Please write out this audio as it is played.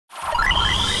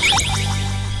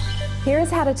Here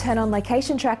is how to turn on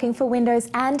location tracking for Windows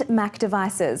and Mac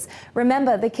devices.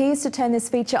 Remember, the key is to turn this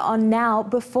feature on now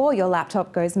before your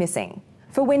laptop goes missing.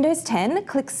 For Windows 10,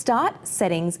 click Start,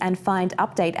 Settings and find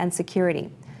Update and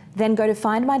Security. Then go to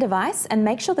Find My Device and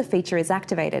make sure the feature is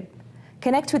activated.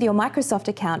 Connect with your Microsoft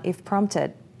account if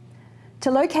prompted. To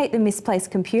locate the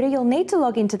misplaced computer, you'll need to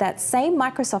log into that same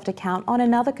Microsoft account on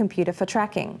another computer for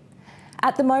tracking.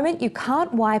 At the moment, you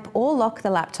can't wipe or lock the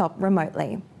laptop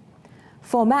remotely.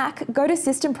 For Mac, go to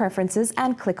System Preferences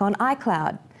and click on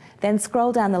iCloud. Then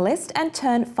scroll down the list and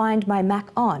turn Find My Mac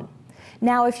on.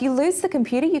 Now, if you lose the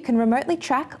computer, you can remotely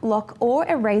track, lock or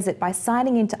erase it by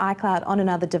signing into iCloud on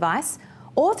another device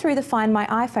or through the Find My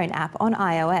iPhone app on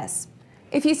iOS.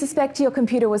 If you suspect your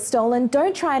computer was stolen,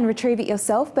 don't try and retrieve it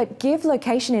yourself, but give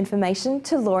location information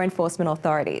to law enforcement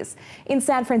authorities. In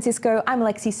San Francisco, I'm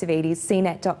Alexi Savides,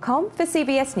 CNET.com for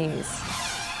CBS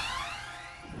News.